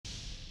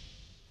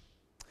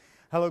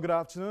Hello, good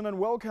afternoon, and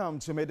welcome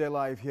to Midday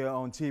Live here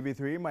on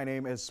TV3. My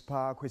name is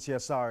Pa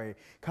Kwesiasari.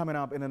 Coming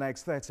up in the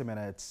next 30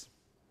 minutes.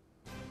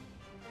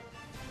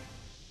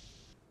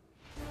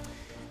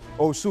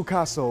 Osu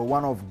Castle,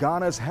 one of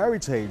Ghana's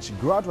heritage,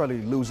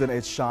 gradually losing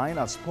its shine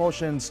as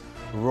portions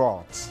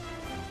rot.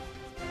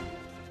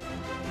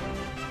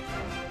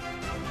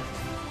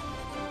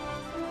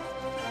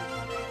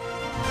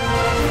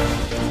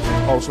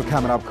 Also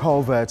coming up,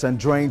 culverts and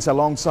drains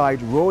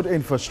alongside road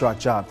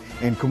infrastructure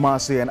in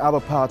Kumasi and other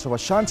parts of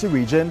Ashanti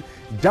region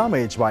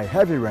damaged by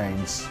heavy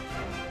rains.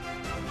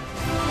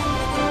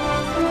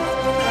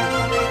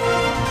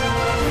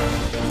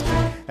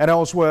 And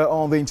elsewhere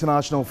on the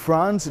international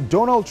front,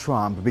 Donald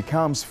Trump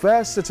becomes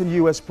first sitting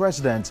U.S.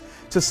 president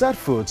to set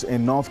foot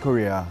in North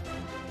Korea.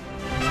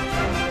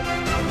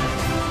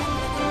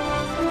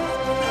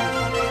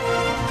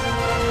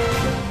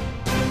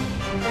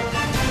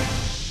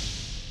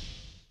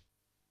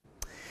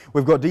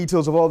 We've got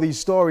details of all these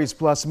stories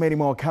plus many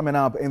more coming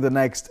up in the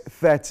next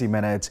 30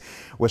 minutes.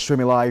 We're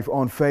streaming live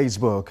on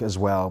Facebook as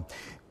well.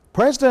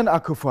 President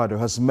Akufo-Addo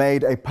has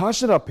made a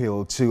passionate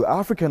appeal to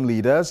African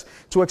leaders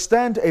to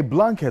extend a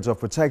blanket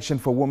of protection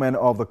for women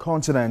of the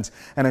continent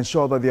and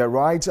ensure that their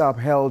rights are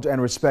upheld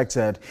and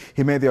respected.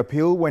 He made the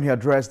appeal when he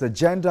addressed the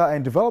Gender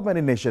and Development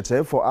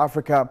Initiative for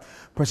Africa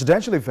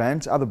presidential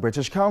event at the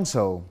British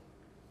Council.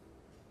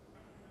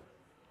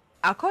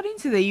 According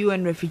to the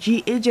UN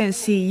Refugee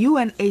Agency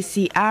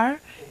UNHCR,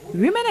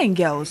 women and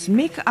girls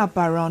make up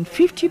around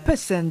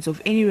 50%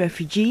 of any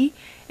refugee,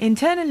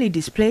 internally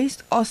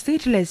displaced or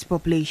stateless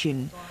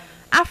population.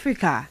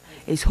 Africa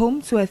is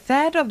home to a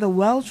third of the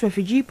world's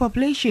refugee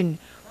population,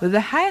 with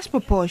the highest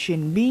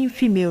proportion being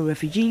female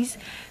refugees,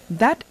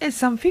 that is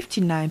some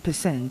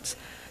 59%.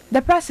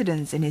 The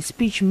president in his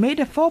speech made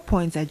a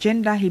 4-point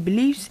agenda he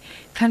believes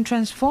can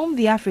transform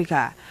the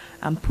Africa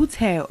and put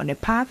her on a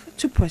path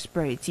to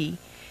prosperity.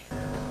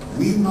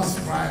 We must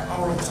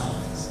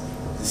prioritize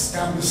the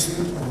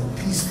establishment of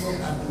a peaceful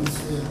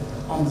atmosphere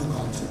on the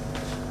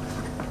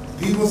continent.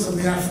 Peoples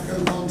of the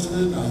African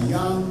continent are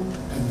young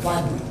and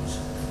vibrant.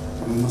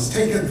 We must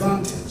take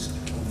advantage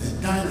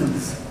of their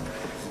dynamism,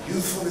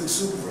 youthful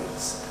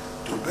exuberance,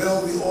 to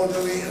build the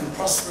orderly and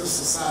prosperous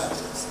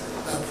societies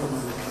that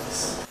promote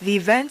peace. The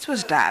event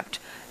was dubbed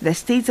the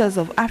Status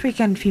of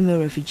African Female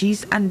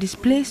Refugees and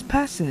Displaced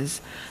Persons,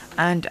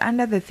 and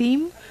under the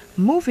theme,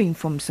 Moving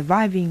from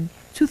Surviving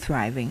to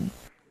Thriving.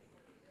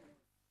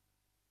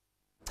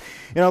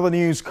 In other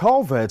news,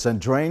 culverts and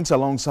drains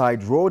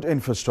alongside road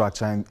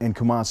infrastructure in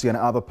Kumasi and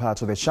other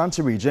parts of the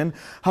Ashanti region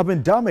have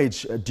been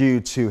damaged due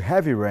to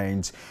heavy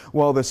rains.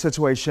 While the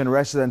situation,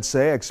 residents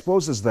say,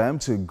 exposes them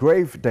to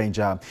grave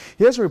danger.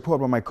 Here's a report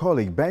by my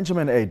colleague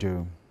Benjamin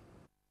Edu.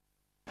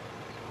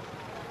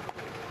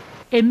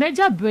 A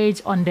major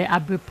bridge on the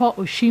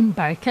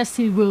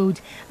Abripo-Oshim-Barikesi Road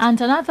and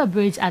another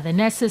bridge at the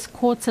nurses'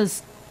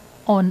 quarters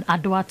on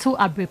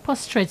Adoato-Abripo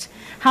stretch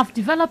have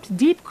developed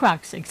deep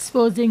cracks,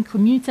 exposing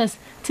commuters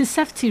to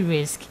safety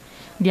risk.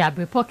 The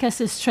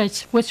Abripo-Kesi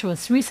stretch, which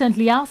was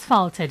recently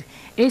asphalted,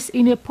 is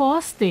in a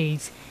poor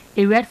state.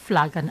 A red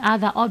flag and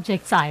other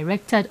objects are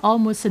erected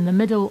almost in the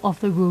middle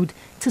of the road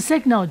to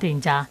signal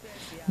danger.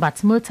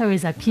 But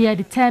motorists appear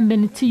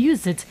determined to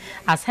use it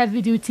as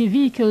heavy-duty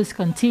vehicles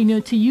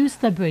continue to use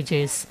the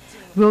bridges.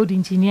 Road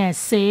engineers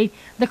say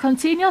the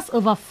continuous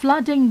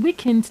overflooding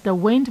weakened the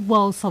wind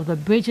walls of the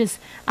bridges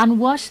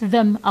and washed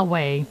them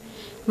away.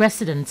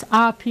 Residents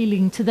are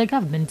appealing to the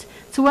government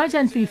to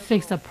urgently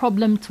fix the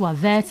problem to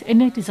avert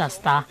any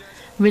disaster.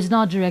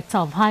 Regional Director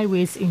of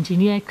Highways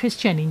Engineer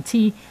Christian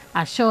Inti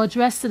assured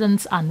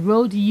residents and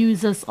road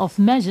users of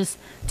measures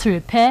to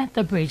repair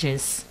the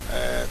bridges.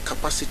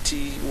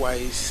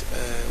 Capacity-wise,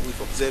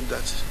 we've observed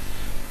that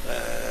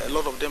a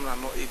lot of them are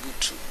not able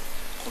to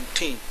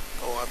contain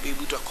or are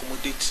able to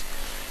accommodate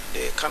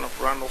the kind of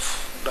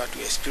runoff that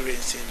we're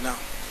experiencing now.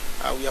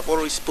 We have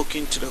already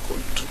spoken to the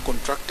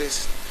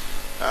contractors.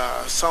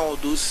 Some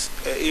of those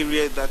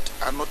areas that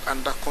are not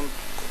under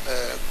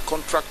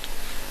contract,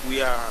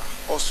 we are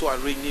also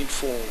arranging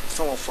for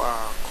some of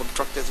our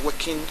contractors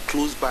working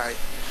close by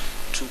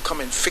to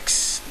come and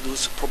fix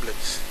those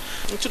problems.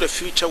 Into the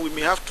future, we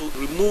may have to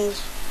remove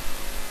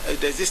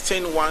the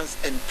existing ones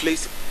and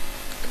place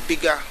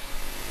bigger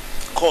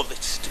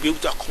culverts to be able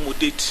to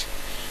accommodate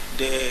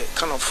the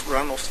kind of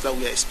runoffs that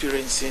we are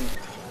experiencing.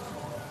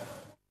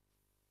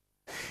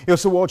 You're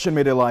also watching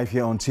Midday Live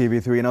here on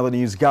TV3. In other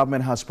news,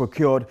 government has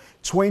procured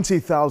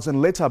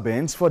 20,000 litter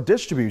bins for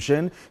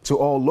distribution to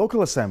all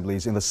local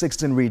assemblies in the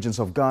 16 regions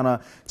of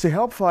Ghana to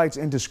help fight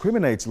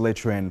indiscriminate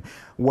littering.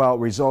 While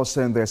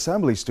resourcing the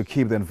assemblies to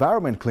keep the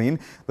environment clean,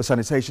 the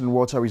Sanitation and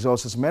Water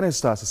Resources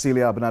Minister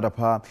Cecilia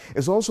Abinadapa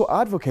is also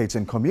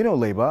advocating communal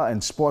labor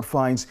and sport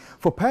fines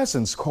for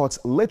persons caught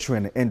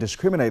littering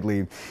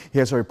indiscriminately.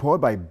 Here's a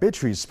report by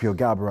Beatrice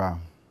Piogabra.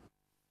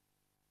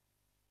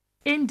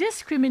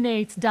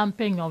 Indiscriminate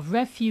dumping of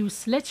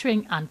refuse,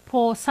 littering and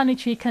poor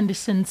sanitary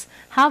conditions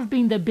have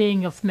been the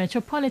bane of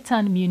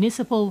metropolitan,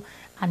 municipal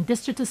and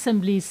district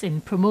assemblies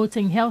in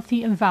promoting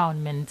healthy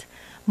environment.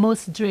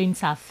 Most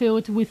drains are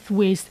filled with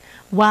waste,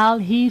 while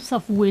heaps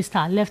of waste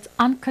are left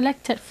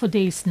uncollected for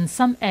days in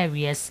some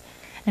areas.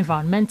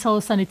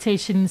 Environmental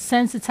sanitation,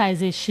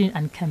 sensitization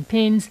and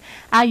campaigns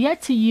are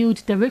yet to yield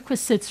the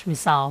requisite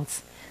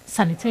results.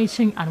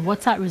 Sanitation and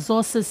Water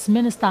Resources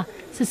Minister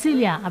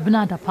Cecilia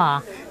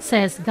Abinadapa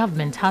says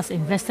government has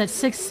invested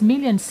 6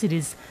 million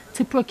cedis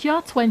to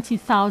procure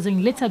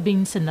 20,000 litter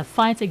bins in the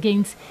fight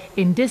against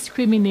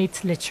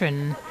indiscriminate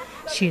littering.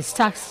 She has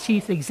tasked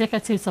chief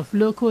executives of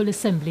local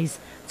assemblies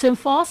to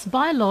enforce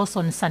bylaws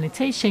on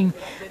sanitation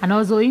and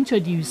also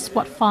introduce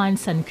spot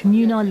fines and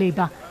communal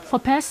labor for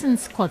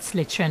persons caught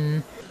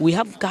littering. We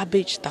have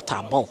garbage that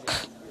are bulk.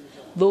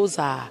 Those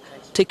are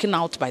taken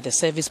out by the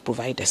service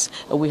providers.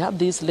 We have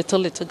these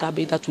little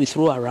garbage that we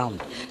throw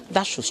around.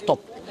 That should stop.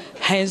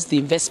 Hence the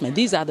investment.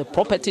 These are the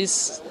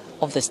properties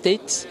of the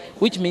state,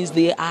 which means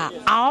they are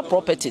our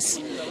properties.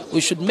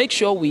 We should make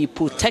sure we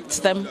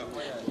protect them,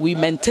 we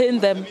maintain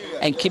them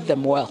and keep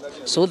them well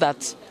so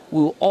that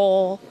we'll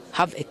all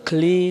have a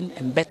clean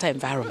and better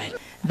environment.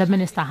 The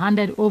minister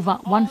handed over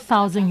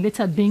 1,000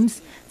 litter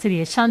bins to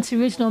the Ashanti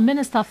Regional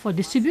Minister for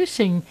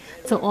distribution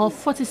to all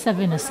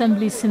 47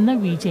 assemblies in the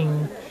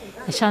region.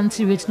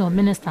 Ashanti Regional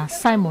Minister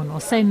Simon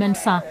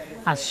Osei-Mensah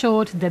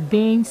assured the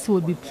bins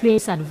would be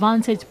placed at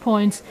vantage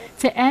points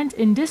to end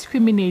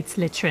indiscriminate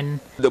littering.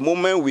 The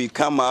moment we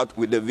come out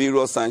with the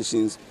various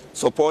sanctions,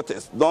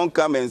 supporters don't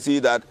come and see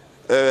that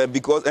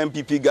because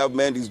MPP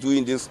government is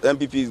doing this,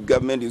 MPP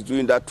government is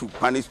doing that to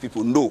punish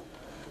people. No,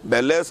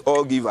 but let's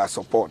all give our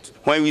support.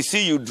 When we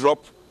see you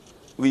drop,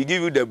 we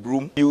give you the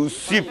broom, you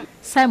sweep.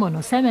 Simon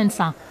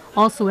Osei-Mensah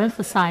also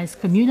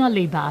emphasized communal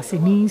labor as a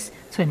means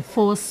to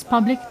enforce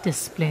public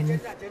discipline.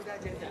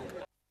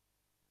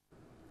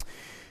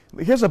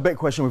 Here's a big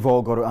question we've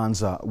all got to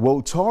answer.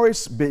 Will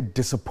tourists be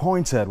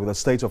disappointed with the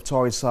state of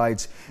tourist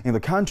sites in the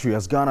country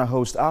as Ghana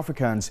hosts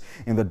Africans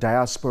in the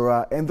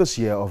diaspora in this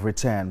year of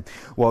return?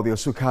 While the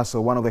Osu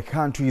Castle, one of the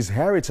country's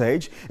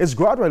heritage, is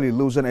gradually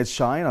losing its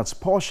shine as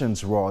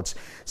portions rots.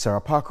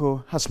 Sarah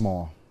Paco has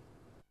more.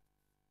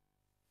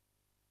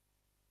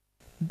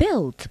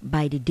 Built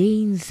by the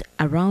Danes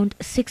around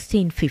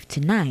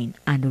 1659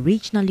 and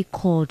originally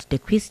called the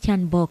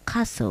Christianborg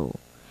Castle,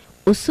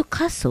 Osu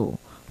Castle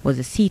was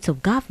the seat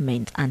of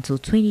government until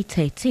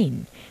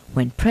 2013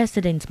 when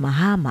President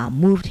Mahama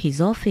moved his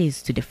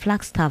office to the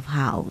Flagstaff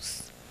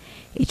House.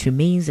 It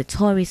remains a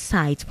tourist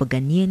site for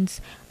Ghanaians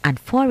and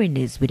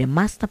foreigners with a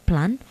master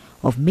plan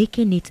of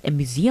making it a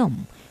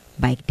museum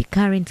by the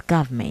current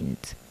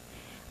government.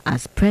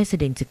 As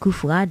President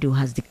Akufo-Addo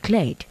has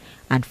declared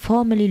and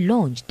formally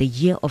launched the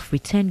Year of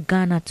Return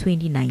Ghana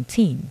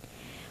 2019,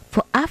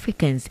 for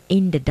Africans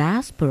in the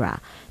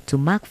diaspora to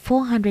mark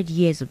 400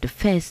 years of the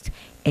first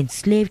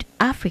enslaved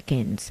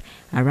Africans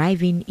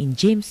arriving in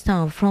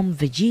Jamestown from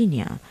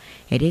Virginia,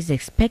 it is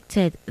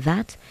expected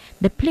that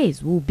the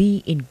place will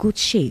be in good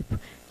shape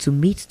to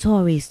meet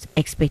tourist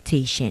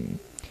expectation.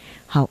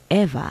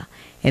 However,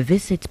 a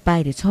visit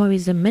by the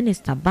Tourism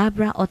Minister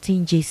Barbara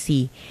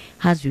Otin-JC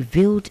has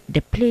revealed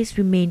the place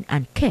remains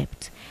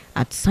unkept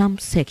at some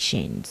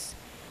sections.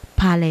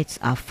 Pallets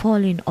are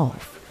falling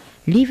off.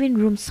 Living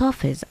room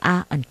sofas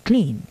are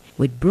unclean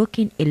with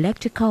broken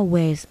electrical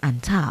wires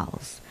and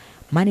tiles.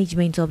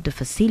 Management of the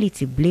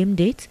facility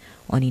blamed it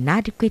on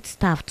inadequate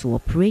staff to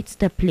operate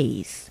the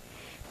place.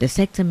 The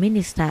sector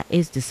minister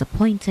is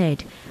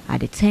disappointed at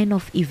the turn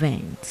of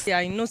events.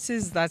 I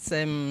noticed that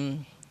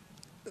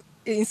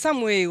in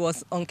some way it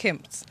was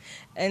unkempt,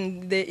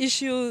 and the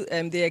issue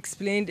they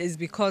explained is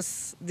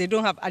because they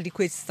don't have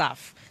adequate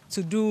staff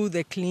to do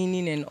the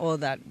cleaning and all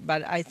that.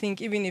 But I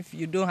think even if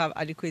you don't have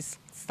adequate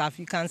staff,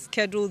 you can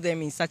schedule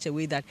them in such a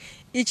way that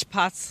each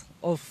part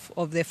of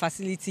the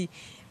facility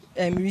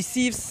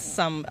receives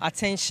some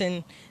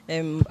attention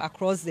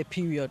across the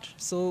period.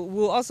 So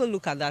we'll also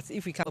look at that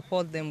if we can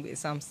support them with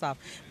some staff.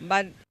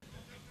 But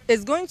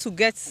it's going to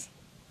get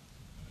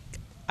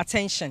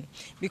attention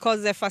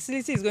because the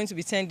facility is going to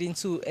be turned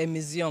into a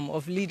museum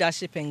of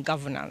leadership and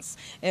governance.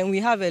 And we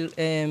have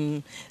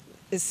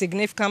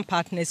significant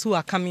partners who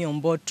are coming on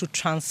board to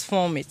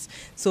transform it.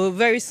 So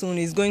very soon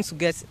it's going to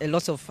get a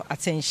lot of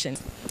attention.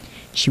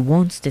 She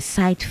wants the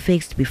site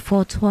fixed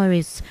before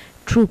tourists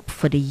troop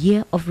for the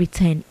Year of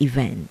Return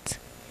event.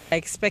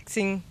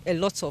 Expecting a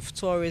lot of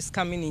tourists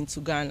coming into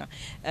Ghana,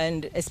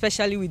 and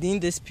especially within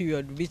this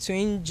period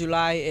between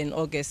July and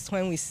August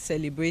when we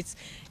celebrate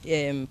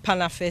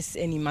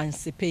Panafest and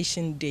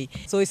Emancipation Day.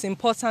 So it's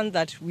important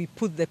that we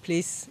put the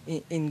place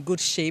in good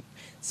shape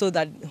so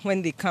that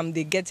when they come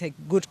they get a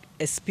good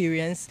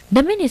experience.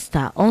 The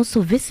minister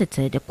also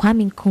visited the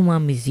Kwame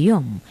Nkrumah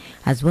Museum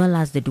as well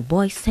as the Du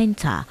Bois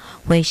Center,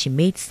 where she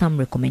made some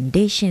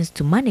recommendations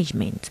to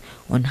management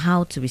on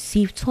how to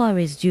receive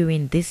tourists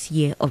during this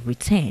Year of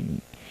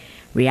Return.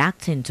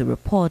 Reacting to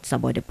reports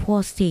about the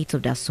poor state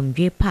of the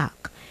Asomdwe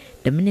Park,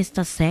 the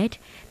minister said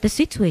the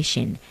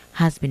situation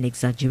has been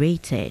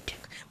exaggerated.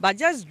 But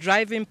just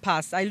driving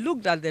past, I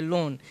looked at the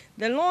lawn.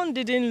 The lawn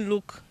didn't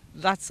look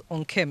that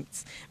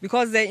unkempt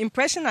because the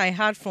impression I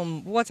had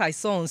from what I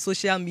saw on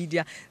social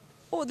media,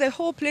 oh, the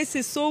whole place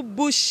is so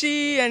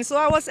bushy, and so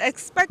I was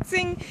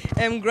expecting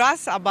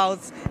grass about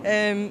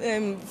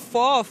 4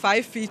 or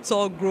 5 feet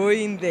tall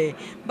growing there,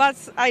 but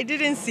I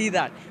didn't see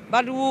that.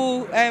 But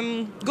we'll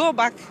go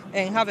back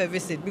and have a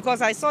visit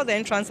because I saw the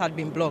entrance had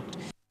been blocked.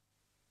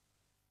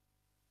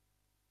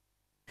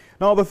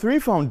 Now, the Three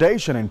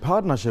Foundation, in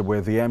partnership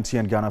with the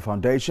MTN Ghana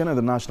Foundation and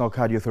the National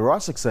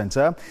Cardiothoracic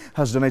Center,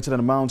 has donated an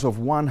amount of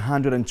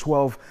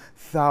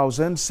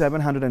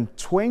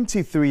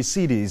 112,723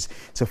 cedis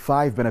to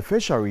 5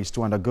 beneficiaries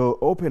to undergo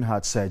open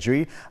heart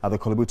surgery at the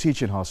Kolebu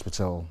Teaching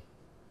Hospital.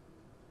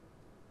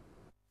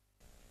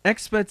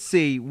 Experts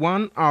say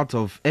 1 out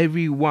of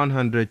every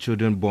 100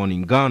 children born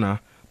in Ghana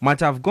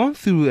might have gone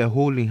through a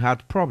hole in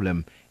heart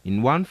problem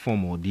in one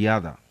form or the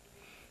other.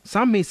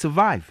 Some may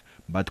survive,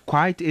 but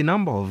quite a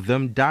number of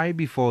them die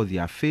before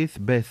their 5th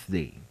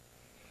birthday.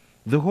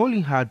 The hole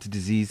in heart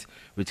disease,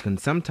 which can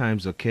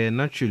sometimes occur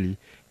naturally,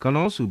 can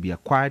also be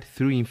acquired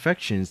through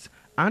infections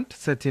and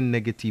certain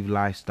negative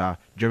lifestyle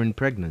during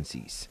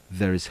pregnancies.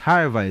 There is,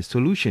 however, a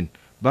solution,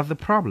 but the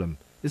problem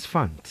is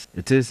funds.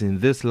 It is in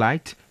this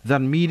light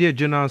that Media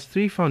Journal's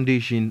Three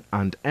Foundation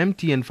and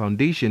MTN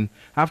Foundation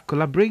have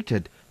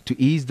collaborated to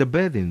ease the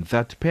burden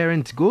that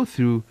parents go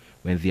through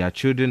when their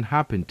children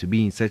happen to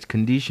be in such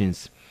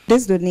conditions.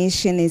 This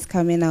donation is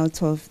coming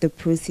out of the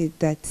proceeds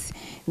that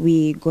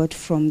we got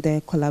from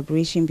the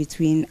collaboration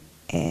between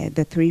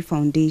the Three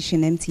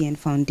Foundation, MTN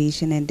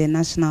Foundation, and the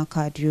National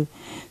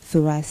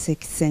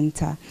Cardiothoracic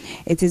Center.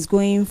 It is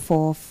going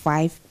for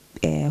 5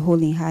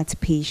 hole in heart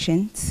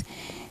patients.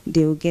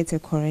 They will get a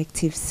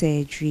corrective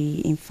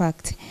surgery. In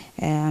fact,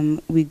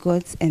 we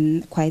got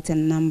quite a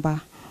number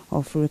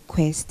of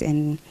requests,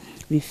 and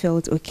we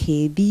felt,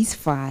 okay, these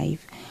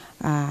 5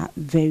 are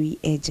very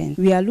urgent.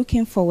 We are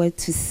looking forward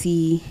to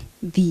see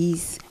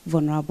these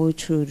vulnerable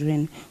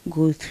children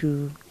go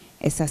through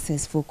a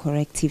successful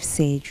corrective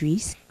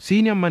surgeries.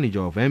 Senior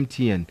Manager of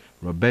MTN,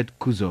 Robert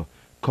Kuzo,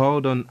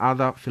 called on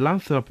other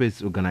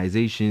philanthropist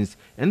organizations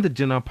and the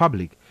general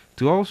public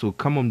to also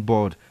come on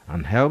board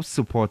and help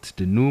support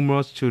the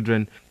numerous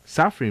children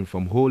suffering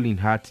from hole in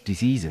heart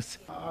diseases.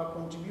 Our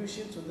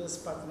contribution to this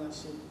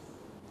partnership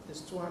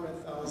is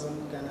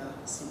 200,000 Ghana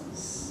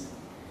cedis.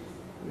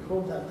 We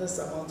hope that this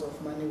amount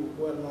of money will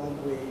go a long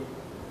way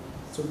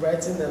to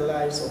brighten the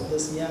lives of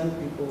these young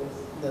people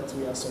that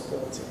we are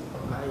supporting.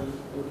 I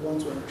would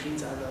want to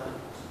entreat other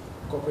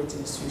corporate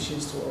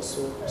institutions to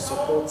also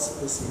support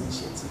this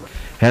initiative.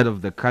 Head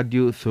of the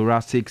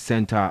Cardiothoracic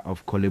Center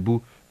of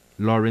Kolebu,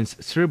 Lawrence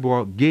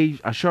Sribo,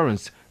 gave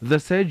assurance the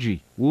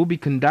surgery will be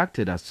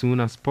conducted as soon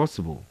as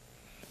possible.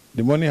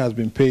 The money has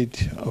been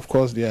paid. Of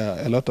course, there are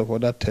a lot of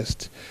other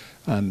tests,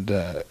 and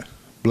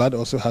blood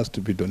also has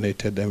to be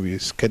donated, and we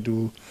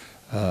schedule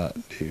the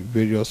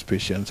various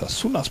patients as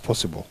soon as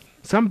possible.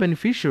 Some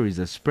beneficiaries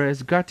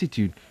expressed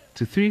gratitude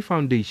to Three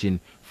Foundation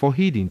for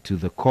heeding to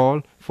the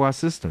call for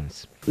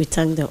assistance. We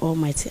thank the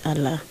Almighty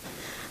Allah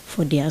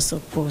for their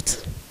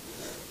support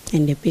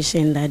and the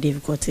patient that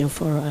they've gotten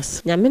for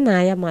us.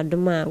 Nyamina ya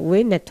maduma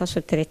we neto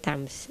so 3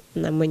 times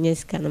na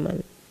monyes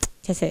kanaman.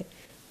 Chese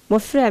mo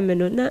frɛ me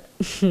no na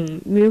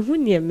me hu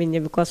ne me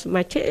because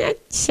my che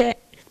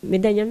me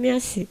da nyame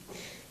ase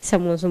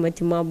someone so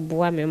matima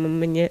boa me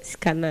menye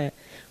skana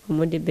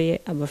omo de be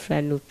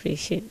abafra no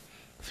operation.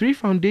 Three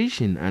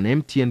Foundation and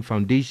MTN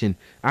Foundation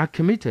are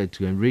committed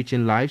to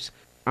enriching lives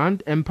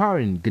and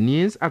empowering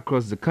Ghanaians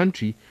across the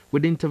country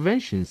with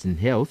interventions in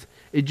health,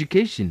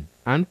 education,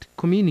 and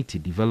community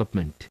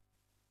development.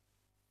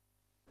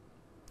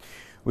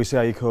 We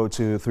say echo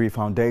to Three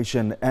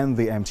Foundation and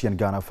the MTN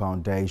Ghana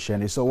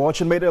Foundation. You're still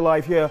watching Midday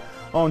Live here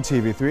on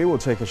TV3. We'll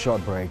take a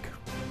short break.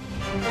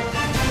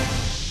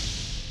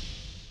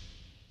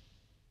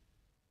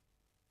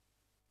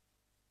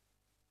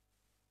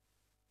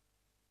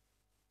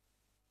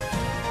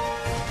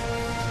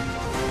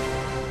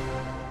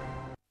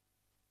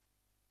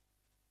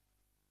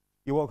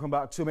 You're welcome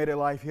back to Midday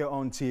Live here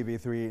on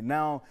TV3.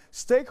 Now,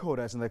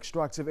 stakeholders in the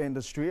extractive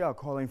industry are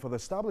calling for the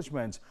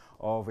establishment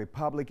of a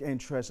Public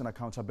Interest and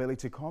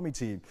Accountability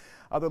Committee.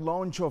 At the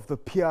launch of the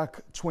PIAC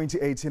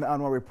 2018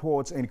 annual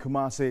report in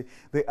Kumasi,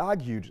 they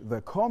argued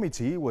the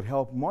committee would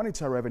help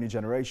monitor revenue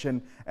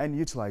generation and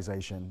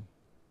utilization.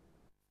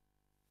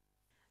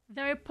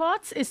 The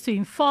report is to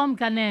inform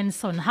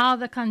Ghanaians on how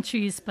the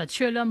country's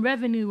petroleum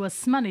revenue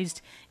was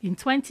managed in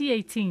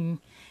 2018.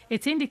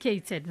 It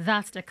indicated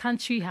that the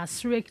country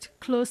has raked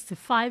close to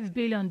 $5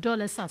 billion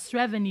as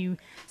revenue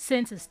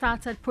since it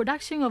started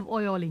production of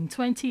oil in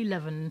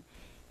 2011.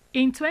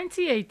 In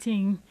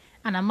 2018,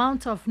 an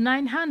amount of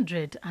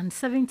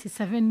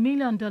 $977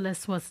 million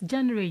was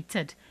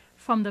generated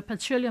from the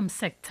petroleum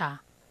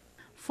sector.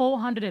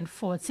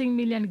 414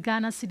 million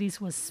Ghana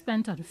cedis was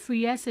spent on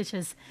free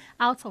SHS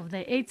out of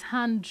the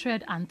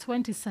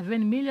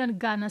 827 million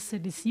Ghana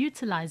cedis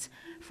utilized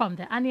from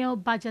the annual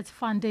budget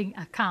funding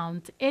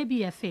account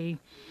ABFA.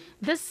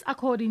 This,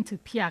 according to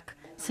PIAC,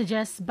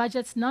 suggests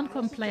budget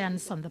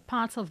non-compliance on the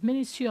part of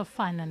Ministry of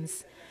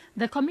Finance.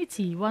 The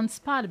committee wants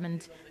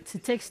Parliament to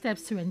take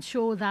steps to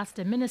ensure that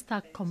the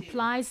minister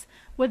complies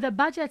with the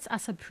budget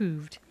as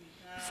approved.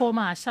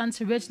 Former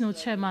Ashanti Regional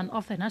Chairman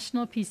of the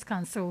National Peace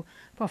Council,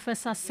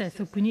 Professor Seth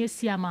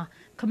Opunie-Siama,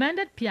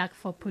 commended PIAC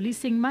for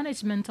policing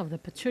management of the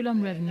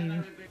petroleum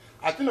revenue.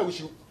 I think that we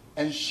should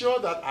ensure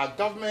that our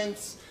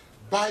governments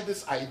buy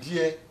this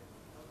idea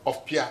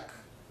of PIAC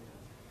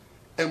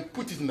and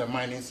put it in the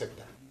mining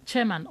sector.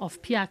 Chairman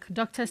of PIAC,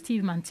 Dr.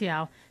 Steve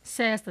Mantiao,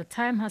 says the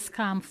time has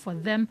come for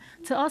them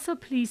to also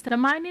police the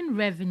mining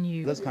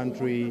revenue. This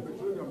country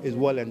is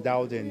well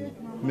endowed in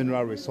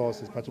mineral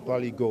resources,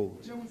 particularly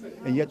gold,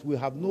 and yet we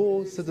have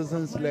no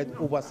citizens-led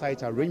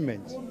oversight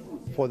arrangement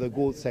for the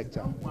gold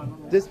sector.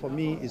 This, for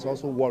me, is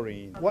also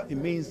worrying. What it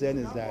means then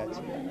is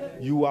that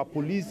you are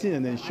policing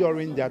and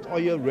ensuring that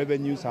oil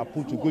revenues are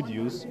put to good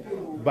use,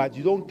 but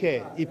you don't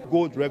care if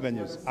gold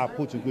revenues are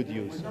put to good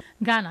use.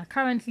 Ghana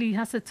currently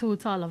has a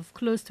total of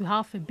close to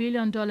 $500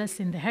 million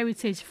in the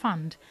Heritage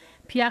Fund.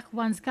 PIAC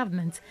wants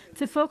government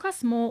to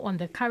focus more on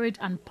the carried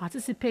and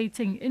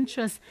participating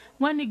interests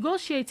when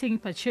negotiating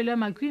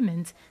petroleum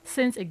agreements,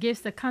 since it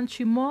gives the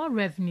country more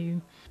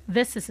revenue.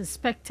 This is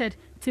expected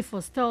to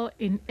forestall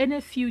in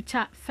any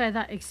future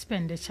further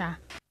expenditure.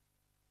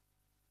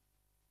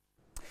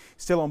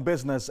 Still on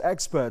business,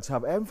 experts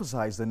have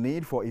emphasized the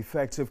need for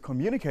effective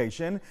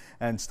communication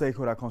and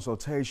stakeholder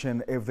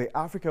consultation if the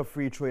Africa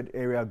Free Trade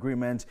Area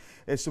Agreement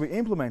is to be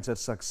implemented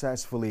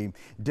successfully.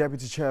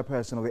 Deputy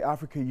Chairperson of the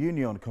Africa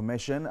Union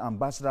Commission,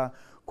 Ambassador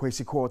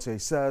Kwesi Quartey,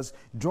 says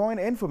drawing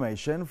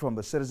information from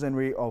the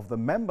citizenry of the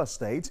member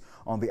states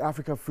on the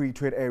Africa Free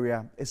Trade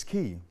Area is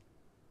key.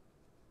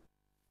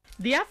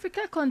 The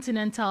Africa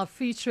Continental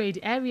Free Trade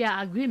Area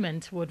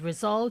Agreement would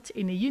result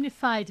in a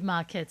unified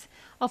market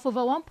of over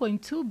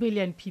 1.2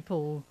 billion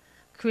people.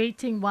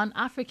 Creating one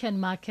African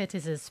market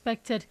is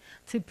expected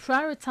to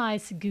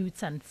prioritize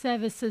goods and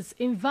services,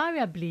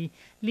 invariably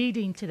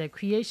leading to the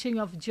creation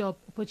of job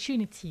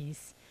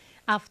opportunities.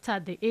 After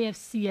the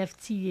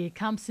AFCFTA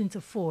comes into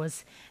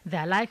force,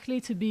 there are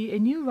likely to be a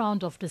new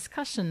round of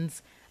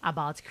discussions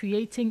about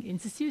creating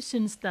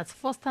institutions that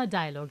foster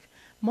dialogue,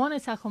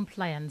 monitor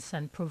compliance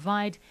and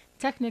provide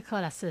technical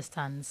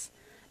assistance.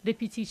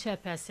 Deputy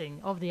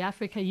Chairperson of the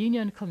Africa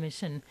Union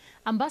Commission,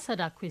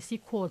 Ambassador Kwesi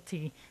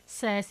Quartey,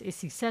 says a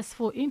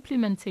successful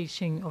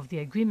implementation of the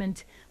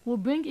agreement will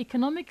bring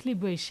economic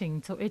liberation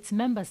to its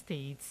member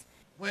states.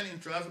 When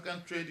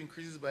intra-African trade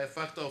increases by a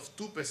factor of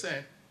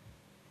 2%,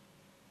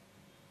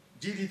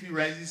 GDP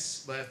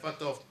rises by a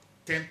factor of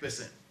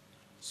 10%.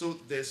 So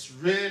there's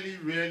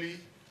really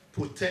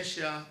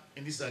potential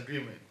in this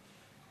agreement.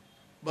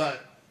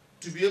 But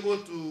to be able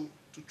to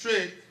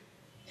trade,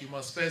 you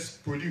must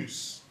first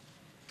produce.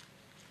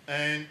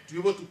 And to be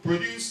able to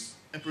produce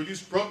and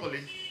produce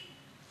properly,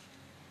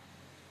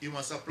 you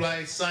must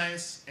apply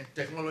science and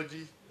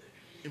technology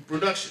in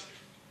production.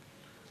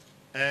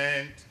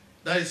 And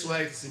that is why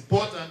it's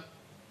important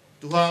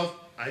to have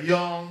our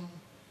young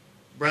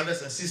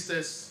brothers and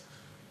sisters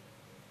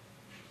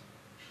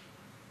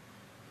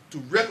to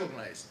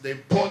recognize the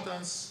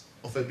importance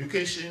of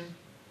education,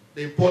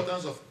 the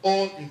importance of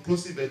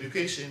all-inclusive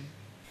education.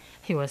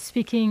 He was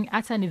speaking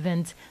at an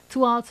event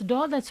to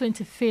outdoor the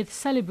 25th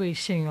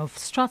celebration of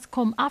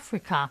Stratcom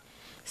Africa.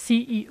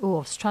 CEO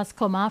of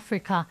Stratcom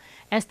Africa,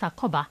 Esther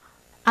Koba,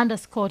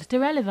 underscored the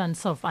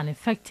relevance of an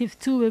effective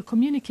two-way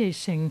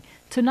communication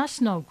to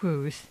national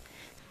growth.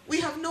 We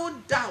have no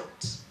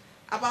doubt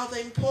about the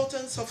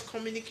importance of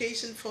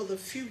communication for the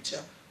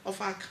future of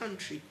our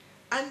country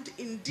and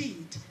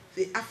indeed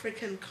the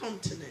African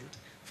continent,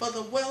 for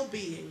the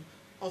well-being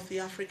of the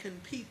African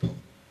people.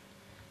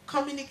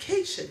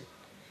 Communication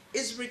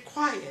is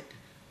required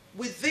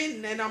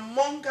within and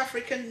among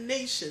African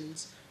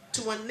nations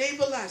to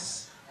enable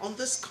us on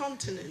this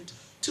continent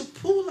to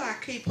pool our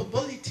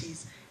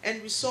capabilities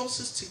and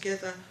resources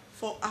together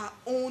for our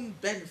own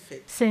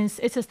benefit. Since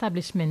its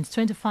establishment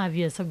 25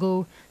 years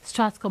ago,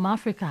 Stratcom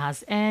Africa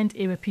has earned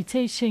a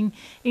reputation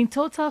in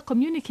total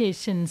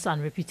communications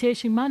and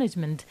reputation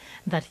management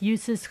that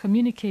uses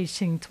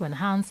communication to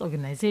enhance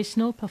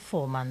organizational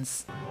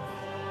performance.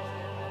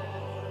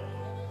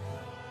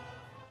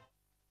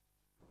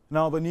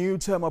 Now, the new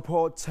Tema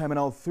Port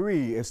Terminal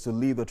 3 is to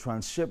lead the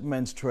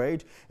transshipment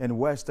trade in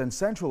West and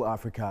Central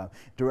Africa.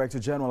 Director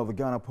General of the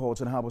Ghana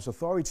Ports and Harbours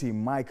Authority,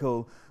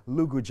 Michael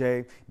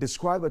Luguje,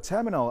 described the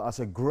terminal as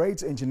a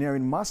great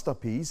engineering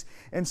masterpiece,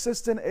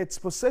 insisting its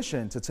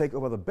position to take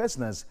over the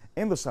business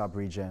in the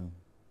sub-region.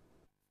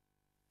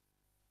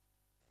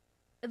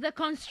 The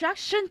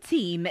construction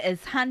team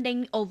is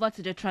handing over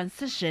to the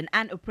transition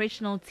and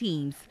operational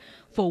teams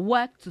for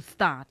work to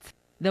start.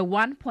 The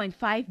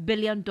 $1.5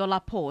 billion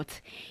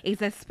port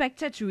is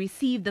expected to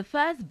receive the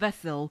first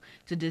vessel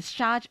to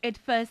discharge its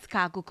first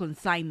cargo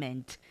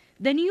consignment.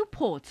 The new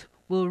port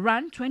will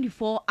run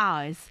 24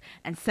 hours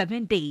and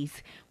 7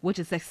 days, which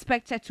is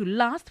expected to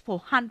last for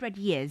 100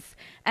 years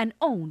and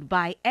owned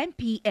by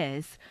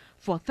MPS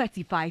for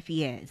 35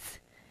 years.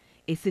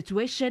 A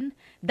situation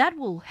that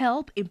will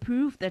help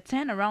improve the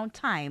turnaround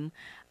time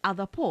at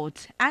the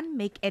port and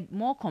make it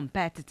more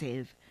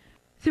competitive.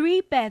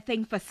 3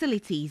 berthing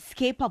facilities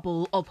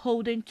capable of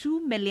holding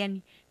 2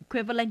 million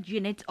equivalent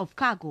units of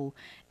cargo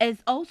is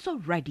also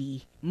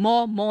ready.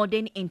 More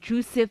modern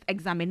intrusive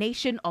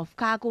examination of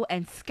cargo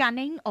and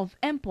scanning of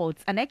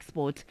imports and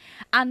exports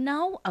are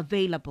now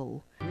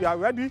available. We are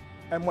ready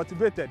and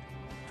motivated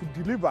to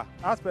deliver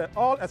as per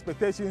all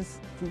expectations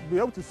to be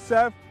able to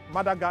serve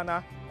Mother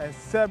Ghana and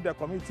serve the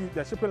community,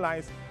 the shipping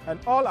lines, and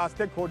all our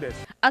stakeholders.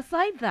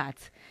 Aside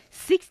that,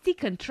 60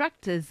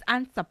 contractors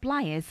and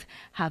suppliers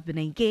have been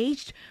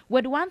engaged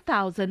with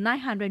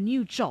 1,900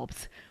 new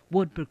jobs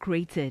would be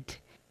created.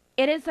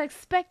 It is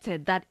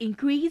expected that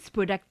increased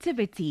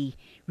productivity,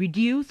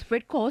 reduced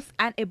freight costs,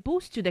 and a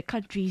boost to the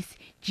country's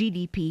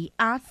GDP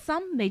are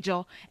some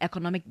major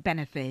economic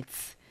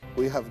benefits.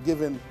 We have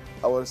given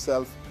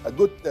ourselves a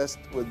good test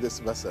with this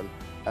vessel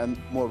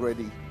and more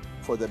ready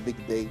for the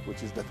big day,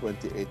 which is the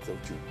 28th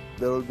of June.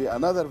 There will be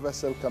another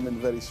vessel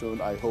coming very soon,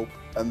 I hope,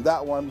 and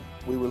that one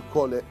we will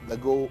call it the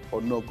go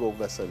or no-go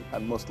vessel,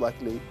 and most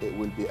likely it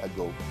will be a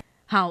go.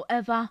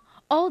 However,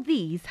 all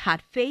these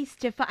had faced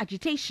stiffer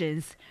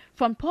agitations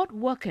from port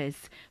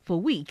workers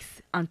for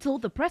weeks until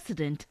the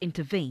president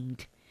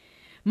intervened.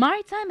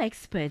 Maritime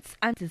experts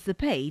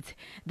anticipate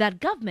that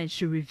government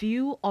should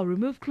review or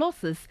remove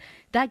clauses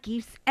that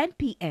gives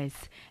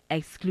NPS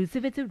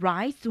exclusivity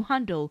rights to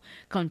handle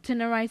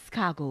containerized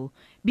cargo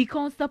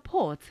because the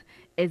port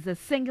is the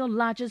single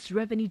largest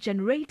revenue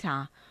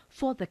generator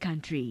for the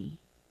country.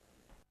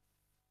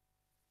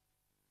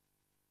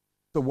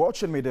 So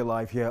watching Midday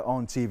Live here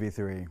on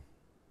TV3.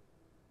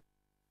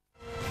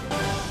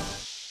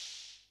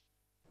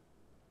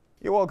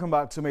 You're welcome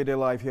back to Midday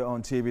Live here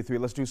on TV3.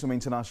 Let's do some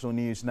international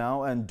news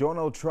now. And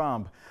Donald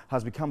Trump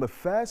has become the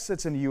first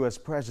sitting U.S.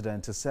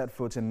 president to set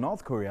foot in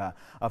North Korea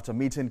after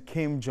meeting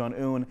Kim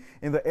Jong-un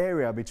in the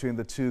area between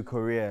the two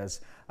Koreas.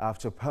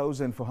 After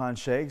posing for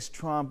handshakes,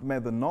 Trump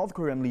met the North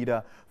Korean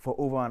leader for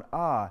over an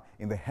hour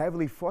in the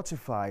heavily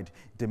fortified,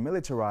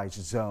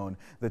 demilitarized zone.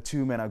 The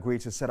two men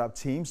agreed to set up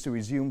teams to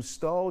resume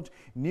stalled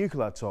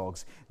nuclear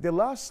talks. The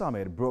last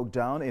summit broke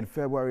down in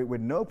February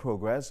with no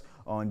progress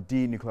on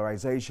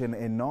denuclearization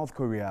in North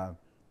Korea.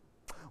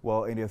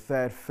 Well, in their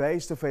third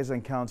face-to-face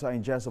encounter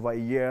in just over a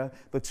year,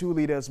 the two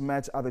leaders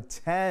met at the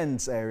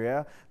tense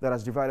area that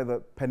has divided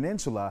the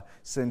peninsula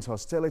since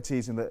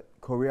hostilities in the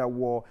Korea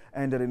War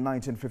ended in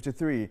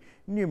 1953.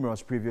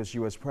 Numerous previous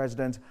U.S.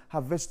 presidents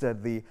have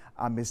visited the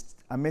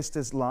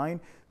armistice line,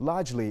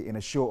 largely in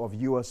a show of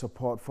U.S.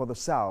 support for the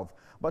South.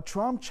 But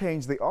Trump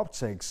changed the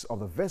optics of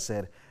the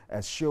visit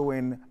as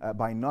showing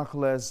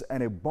binoculars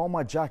and a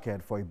bomber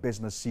jacket for a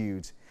business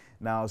suit.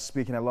 Now,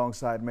 speaking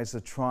alongside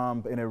Mr.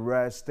 Trump in a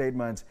rare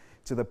statement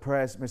to the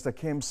press, Mr.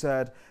 Kim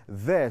said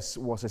this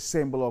was a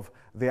symbol of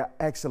their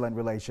excellent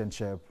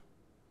relationship.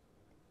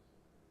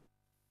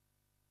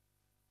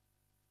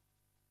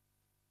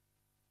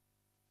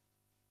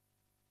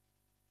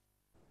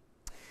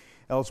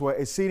 Elsewhere,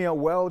 a senior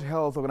World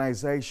Health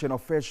Organization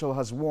official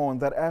has warned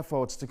that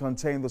efforts to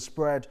contain the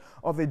spread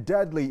of the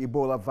deadly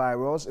Ebola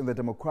virus in the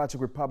Democratic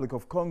Republic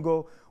of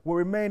Congo will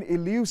remain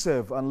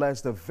elusive unless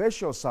the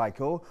vicious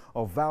cycle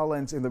of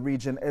violence in the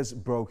region is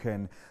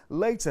broken.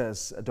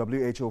 Latest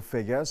WHO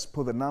figures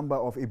put the number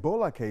of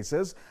Ebola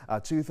cases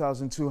at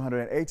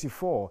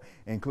 2,284,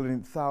 including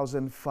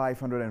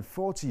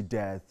 1,540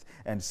 deaths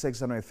and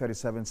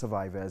 637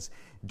 survivors.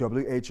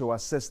 WHO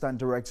Assistant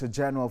Director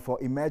General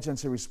for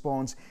Emergency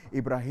Response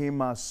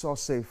Ibrahima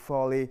Sose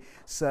Foley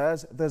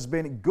says there's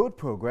been good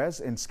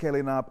progress in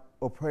scaling up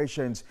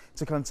operations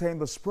to contain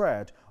the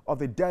spread of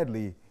the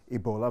deadly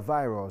Ebola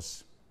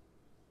virus.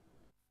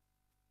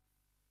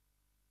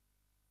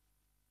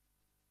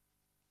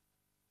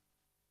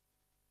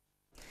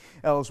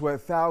 Elsewhere,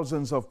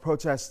 thousands of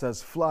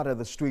protesters flooded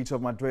the streets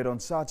of Madrid on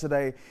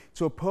Saturday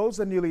to oppose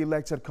the newly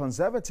elected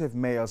Conservative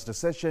mayor's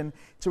decision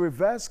to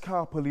reverse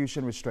car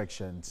pollution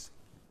restrictions.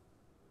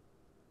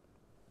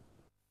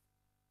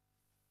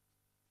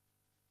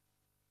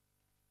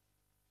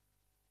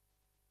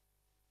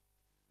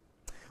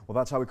 Well,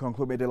 that's how we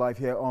conclude Midday Live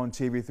here on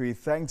TV3.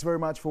 Thanks very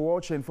much for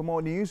watching. For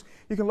more news,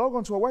 you can log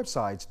on to our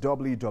website,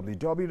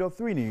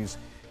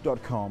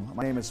 www.3news.com.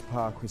 My name is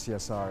Pa Kwesi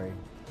Asari.